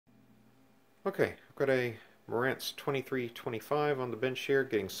Okay, I've got a Marantz 2325 on the bench here,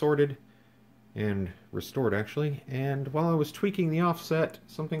 getting sorted and restored actually, and while I was tweaking the offset,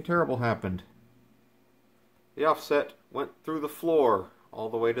 something terrible happened. The offset went through the floor all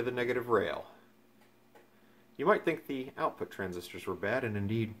the way to the negative rail. You might think the output transistors were bad, and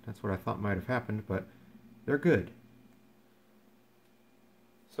indeed that's what I thought might have happened, but they're good.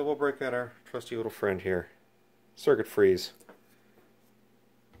 So we'll break out our trusty little friend here. Circuit freeze.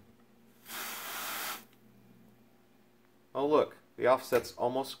 Oh look, the offset's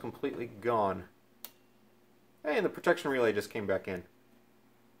almost completely gone. Hey, and the protection relay just came back in.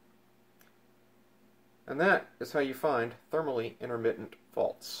 And that is how you find thermally intermittent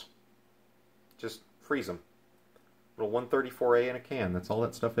faults. Just freeze them. Little 134A in a can, that's all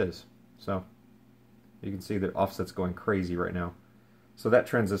that stuff is. So, you can see the offset's going crazy right now. So that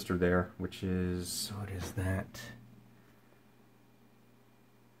transistor there, which is, what is that?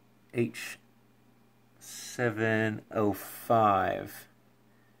 H705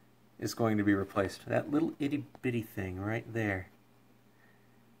 is going to be replaced. That little itty bitty thing right there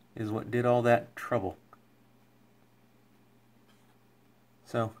is what did all that trouble.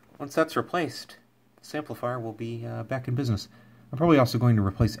 So once that's replaced, this amplifier will be back in business. I'm probably also going to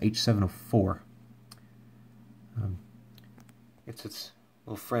replace H704. It's its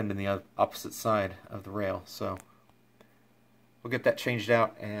little friend in the opposite side of the rail, so we'll get that changed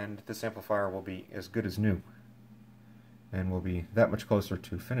out, and this amplifier will be as good as new. And we'll be that much closer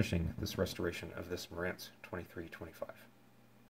to finishing this restoration of this Marantz 2325.